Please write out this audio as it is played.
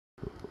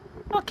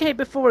Okay,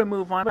 before we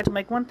move on, I'd like to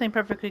make one thing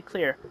perfectly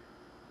clear.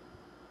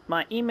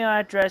 My email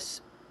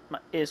address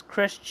is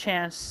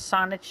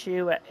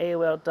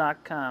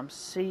chrischansonichu@aol.com.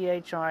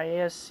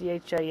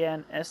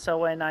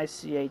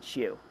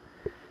 ChrisChansonichu.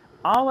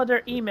 All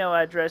other email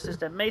addresses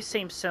that may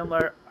seem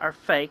similar are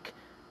fake,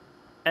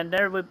 and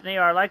they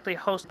are likely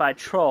hosted by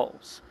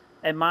trolls.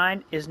 And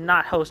mine is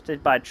not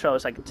hosted by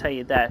trolls, I can tell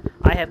you that.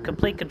 I have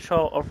complete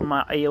control over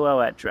my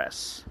AOL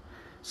address.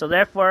 So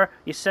therefore,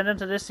 you send them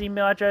to this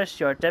email address,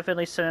 you're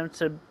definitely sending them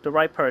to the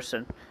right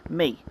person.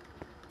 Me.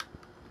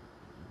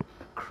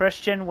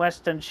 Christian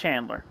Weston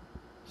Chandler.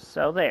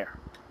 So there.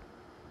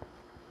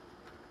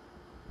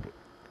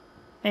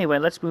 Anyway,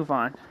 let's move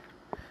on.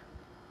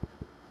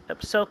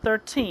 Episode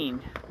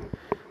 13.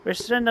 We're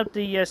setting up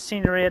the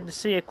scenery at the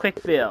city of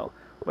Quickville,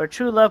 where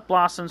true love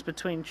blossoms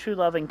between true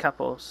loving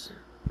couples.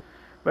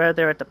 Where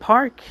they're at the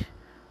park,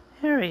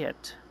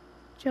 Harriet,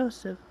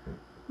 Joseph,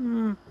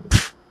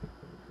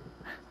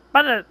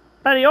 By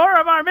the order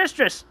of our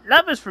mistress,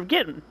 love is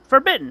forbidden.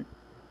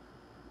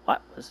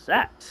 What was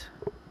that?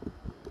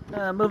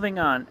 Moving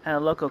on, at a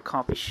local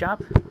coffee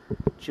shop,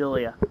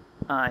 Julia,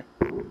 I've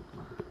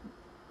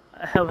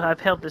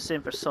held this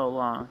in for so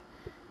long.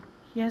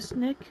 Yes,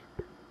 Nick?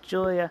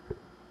 Julia,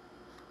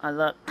 I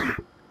love...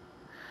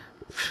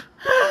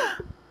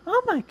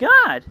 Oh my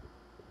god!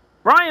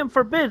 Ryan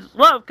forbids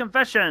love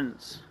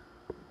confessions!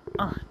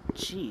 Oh,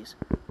 jeez.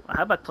 Well,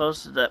 how about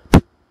close to the...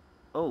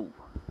 Oh,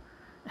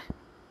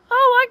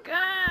 I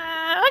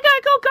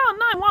gotta go call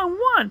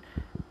 911!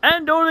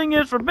 Endoling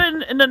is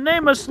forbidden in the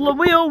name of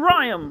Slaweel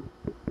Ryan!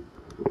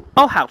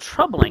 Oh, how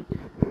troubling!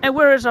 And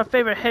where is our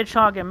favorite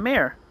hedgehog and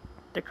mayor?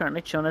 They're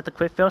currently chilling at the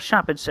Quickville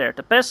Shopping Center,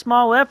 the best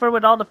mall ever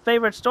with all the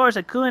favorite stores,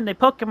 including the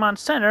Pokemon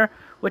Center,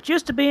 which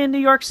used to be in New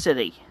York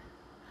City.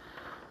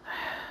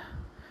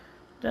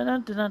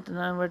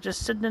 We're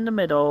just sitting in the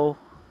middle.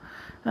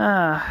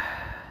 Well,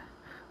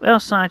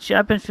 Sanchi,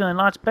 I've been feeling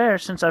lots better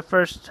since I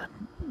first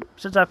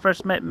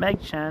met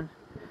Meg-chan.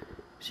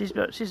 She's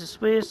the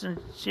sweetest,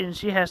 and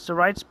she has the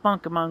right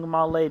spunk among them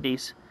all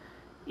ladies.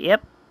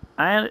 Yep,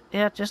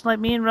 just like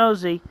me and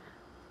Rosie.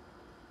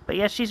 But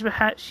yet she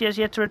has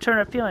yet to return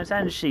her feelings,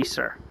 hasn't she,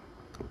 sir?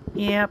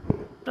 Yep,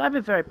 but I've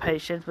been very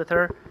patient with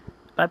her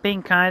by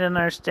being kind and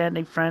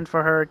understanding friend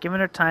for her, giving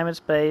her time and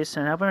space,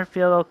 and helping her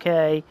feel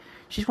okay.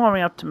 She's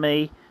warming up to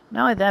me.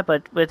 Not only that,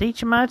 but with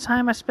each amount of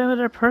time I spend with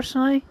her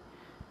personally,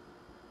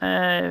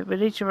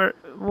 with each of her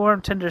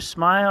warm, tender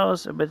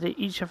smiles, with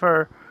each of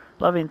her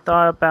loving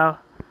thought about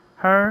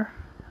her,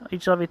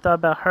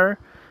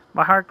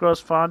 my heart grows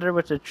fonder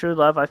with the true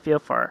love I feel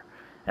for her.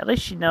 At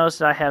least she knows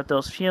that I have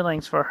those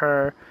feelings for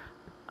her.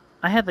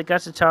 I have the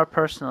guts to tell her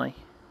personally.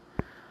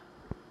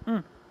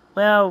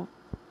 Well,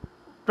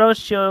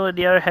 Rose, Joe, and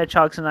the other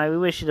hedgehogs and I, we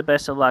wish you the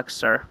best of luck,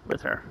 sir,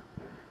 with her.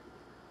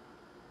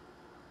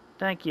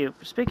 Thank you.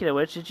 Speaking of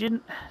which, did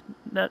you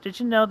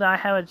know that I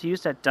haven't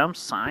used that dumb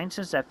sign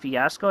since that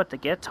fiasco at the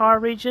guitar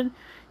region?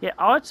 Yet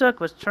all it took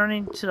was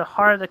turning to the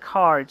heart of the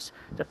cards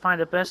to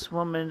find the best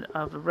woman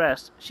of the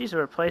rest. She's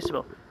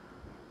irreplaceable.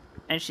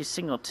 And she's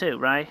single too,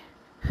 right?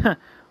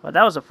 Well,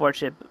 that was a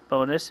fortunate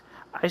bonus.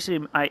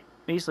 I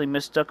easily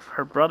mistook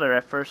her brother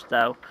at first,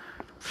 though.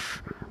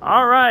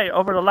 Alright,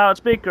 over the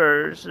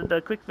loudspeakers in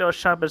the Quickville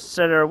Shopping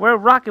Center. We're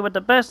rocking with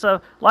the best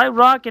of light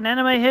rock and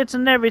anime hits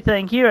and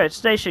everything here at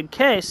Station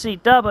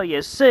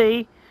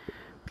KCWC.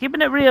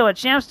 Keeping it real at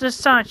Jamster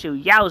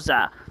Sanchu,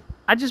 yowza.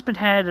 I just been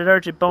handed an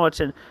urgent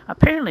bulletin.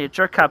 Apparently a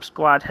jerk cop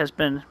squad has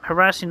been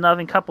harassing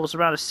loving couples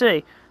around the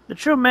city. The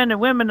true men and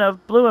women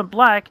of blue and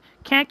black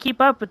can't keep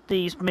up with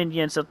these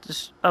minions of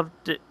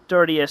the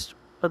dirtiest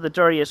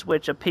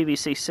witch of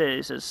PVC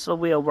cities,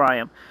 Slaweel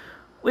Ryan.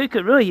 We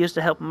could really use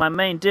the help of my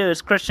main dudes,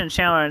 Christian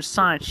Chandler and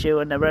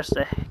Sanchu, and the rest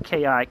of the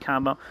KI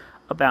combo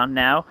about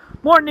now.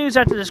 More news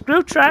after this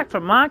group track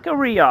from Monica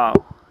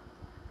Rial.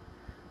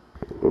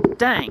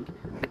 Dang,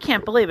 I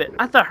can't believe it.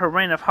 I thought her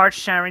reign of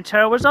heart-shattering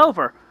terror was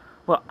over.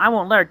 Well, I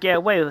won't let her get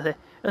away with it.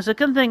 It's a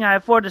good thing I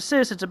afford the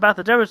citizens about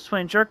the difference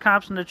between jerk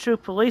cops and the true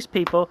police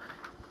people.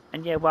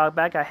 And yeah, a while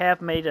back I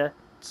have made a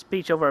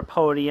speech over a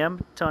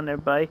podium telling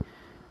everybody.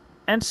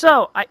 And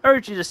so, I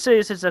urge you, the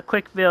citizens of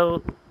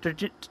Quickville,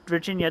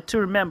 Virginia, to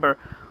remember,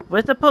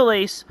 with the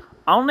police,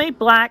 only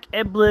black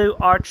and blue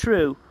are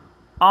true.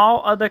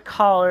 All other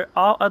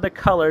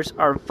colors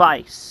are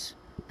vice.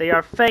 They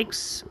are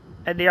fakes,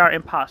 and they are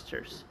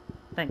imposters.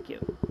 Thank you.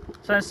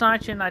 So then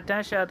Sanchi and I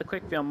dash out of the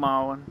Quickville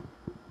Mall, and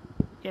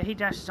yeah, he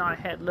dashes on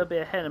ahead, a little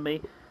bit ahead of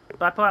me.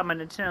 But I pull out my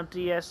Nintendo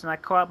DS and I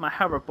call out my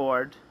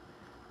hoverboard.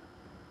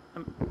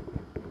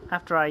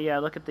 After I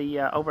look at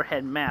the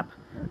overhead map,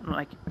 I'm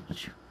like,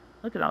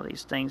 look at all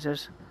these things.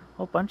 There's a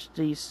whole bunch of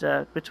these,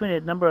 between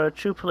the number of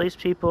true police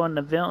people and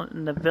the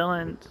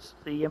villains,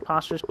 the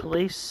imposters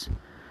police.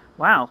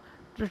 Wow,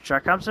 there's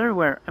jerk cops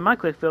everywhere. And my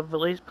Quickville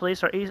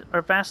police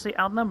are vastly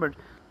outnumbered.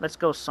 Let's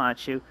go,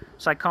 Sanchu.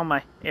 So I call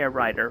my air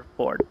rider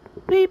board.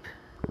 Beep.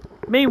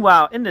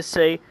 Meanwhile, in the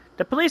city,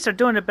 the police are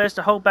doing their best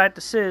to hold back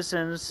the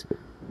citizens,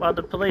 while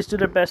the police do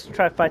their best to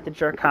try to fight the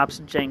jerk cops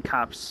and Jane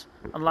cops,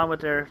 along with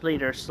their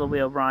leaders,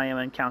 Slaweel Ryan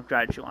and Count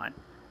Graduan.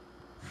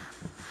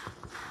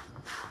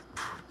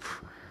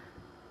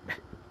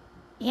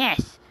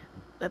 Yes,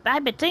 but by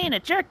between the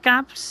jerk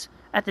cops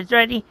at the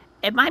dirty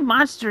and my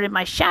monster in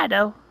my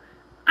shadow,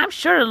 I'm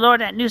sure to lure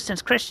that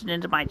nuisance Christian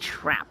into my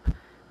trap.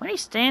 When he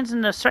stands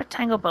in the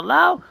rectangle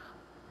below,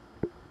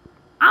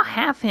 I'll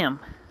have him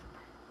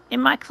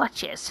in my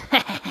clutches.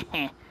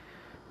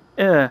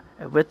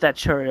 With that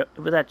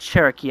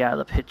Cherokee out of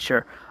the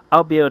picture,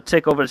 I'll be able to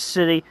take over the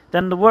city,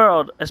 then the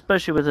world,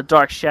 especially with the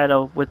dark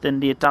shadow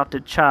within the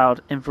adopted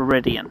child in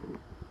Viridian.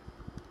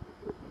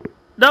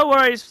 No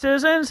worries,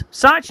 citizens.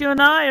 Sancho and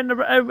I and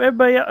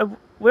everybody,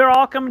 we're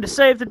all coming to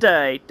save the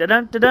day.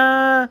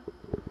 Da-dun-da-da!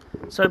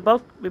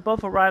 So we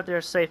both arrived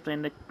there safely,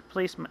 and the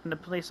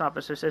police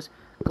officer says,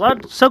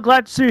 so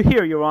glad to see you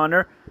here, Your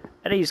Honor.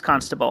 At ease,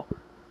 Constable.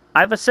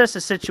 I've assessed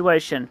the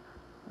situation.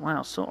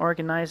 Wow, so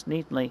organized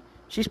neatly.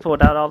 She's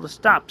pulled out all the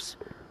stops.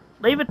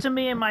 Leave it to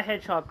me and my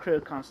hedgehog crew,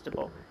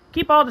 Constable.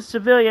 Keep all the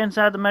civilians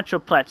out of the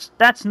Metroplex.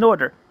 That's an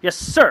order. Yes,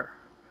 sir.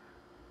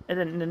 And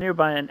then in the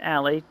nearby an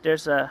alley,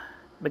 there's a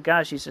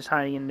Magaji's just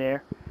hiding in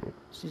there.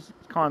 She's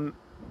calling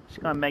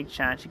Meg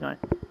Chan. She's going,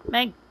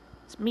 Meg,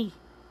 it's me.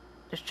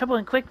 There's trouble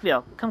in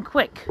Quickville. Come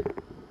quick.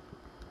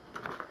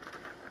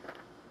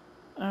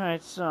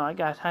 Alright, so I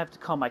have to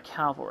call my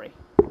cavalry.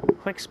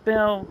 Quick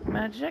spell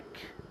magic.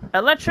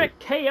 Electric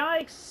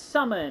chaotic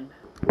summon.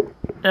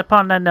 And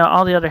upon that note,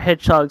 all the other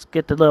hedgehogs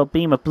get the little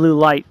beam of blue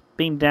light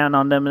beam down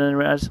on them, and then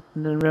realize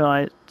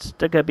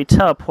they're going to be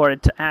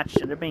teleported to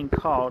action. They're being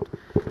called.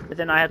 But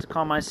then I have to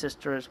call my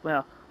sister as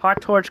well.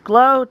 Heart Torch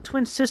Glow,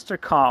 twin sister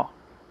call.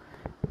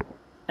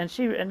 And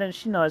then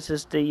she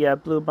notices the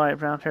blue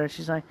light around her.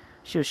 She's like,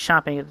 she was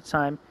shopping at the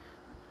time.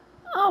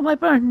 Oh, my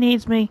bird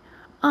needs me.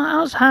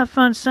 I'll have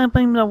fun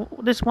sampling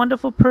this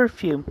wonderful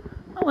perfume.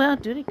 Oh well,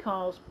 duty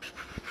calls.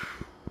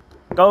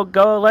 Go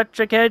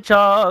electric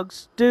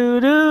hedgehogs!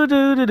 Do do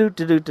do do do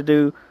do do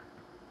do.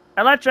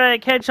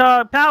 Electric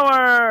hedgehog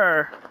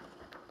power!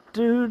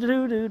 Do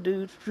do do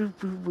do do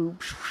do.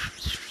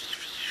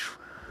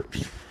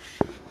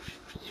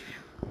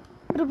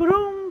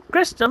 Boom!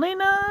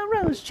 Crystalina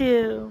Rose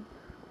Chill.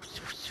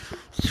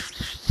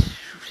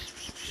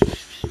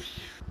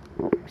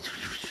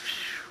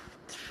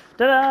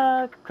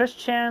 Ta-da!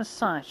 Christian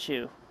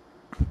Sancho.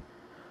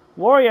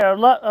 Warrior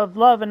of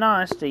love and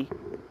honesty.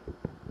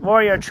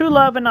 Warrior true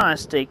love and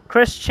honesty.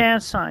 Christian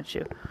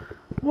Sancho.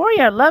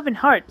 Warrior love and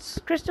hearts.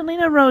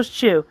 Crystalina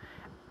Rosechew.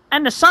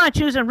 And the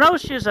Sanchos and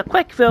Roaches of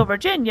Quickville,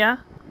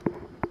 Virginia.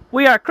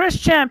 We are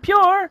Christian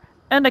Pure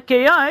and the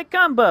KI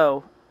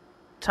Combo.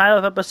 Title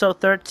of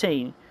episode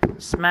 13.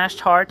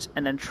 Smashed Hearts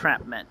and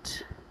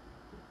Entrapment.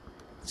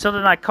 So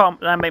then I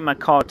make my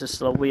call to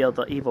Sloweel,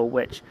 the evil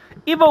witch.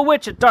 Evil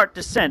witch of dark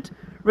descent,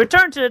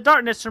 return to the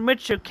darkness from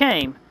which you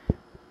came.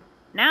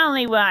 Not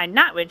only will I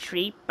not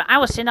retreat, but I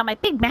will send out my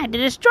big man to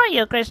destroy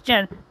you,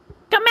 Christian.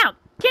 Come out,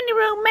 Kidney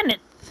Room Minute.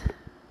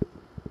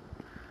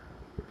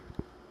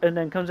 And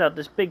then comes out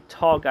this big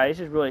tall guy. He's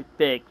just really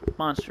big,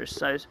 monstrous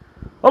size.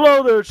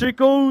 Hello there,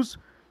 chicos.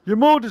 Your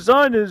mold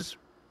design is...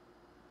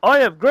 I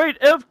have great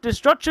elf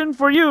destruction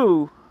for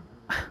you.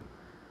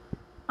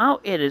 Oh,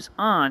 it is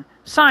on.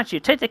 Sancho,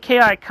 take the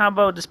KI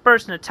combo,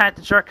 disperse and attack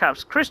the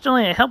Jerkops.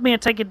 Crystalina, help me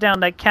and take it down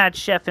that CAD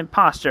chef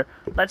imposter.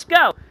 Let's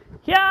go!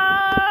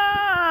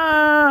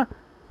 Yeah!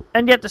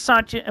 And yet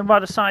while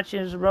the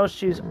Sanchos,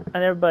 Roaches, and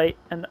everybody,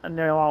 and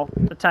they're all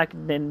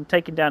attacking and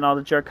taking down all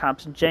the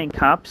Jerkops and Jane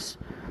cops,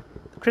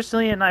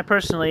 Crystalina and I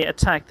personally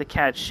attack the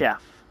CAD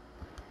chef.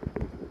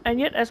 And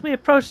yet, as we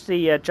approach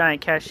the giant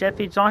CAD chef,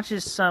 he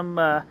launches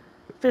some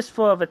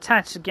fistful of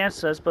attacks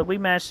against us, but we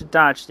manage to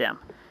dodge them.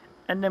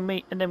 And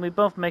then we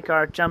both make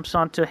our jumps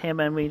onto him,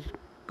 and we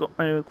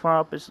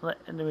crawl up his leg,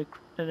 and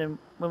then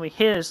when we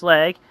hit his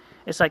leg,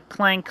 it's like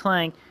clang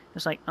clang.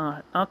 It's like,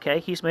 okay,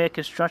 he's made of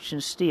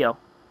construction steel.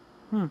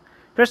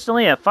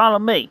 Crystalina, follow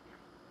me.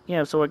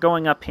 So we're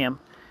going up him,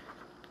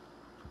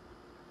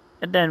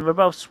 and then we're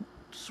both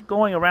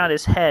going around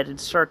his head in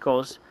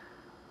circles.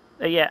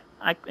 I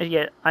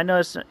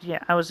noticed.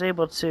 I was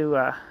able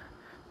to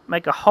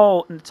make a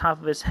hole in the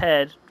top of his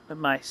head with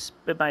my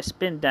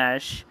spin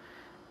dash.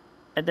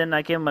 And then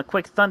I give him a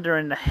quick thunder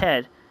in the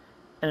head.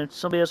 And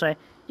somebody else like,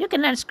 you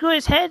can unscrew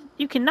his head.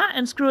 You cannot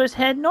unscrew his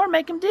head nor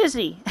make him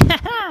dizzy.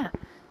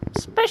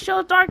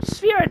 Special dark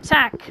sphere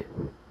attack.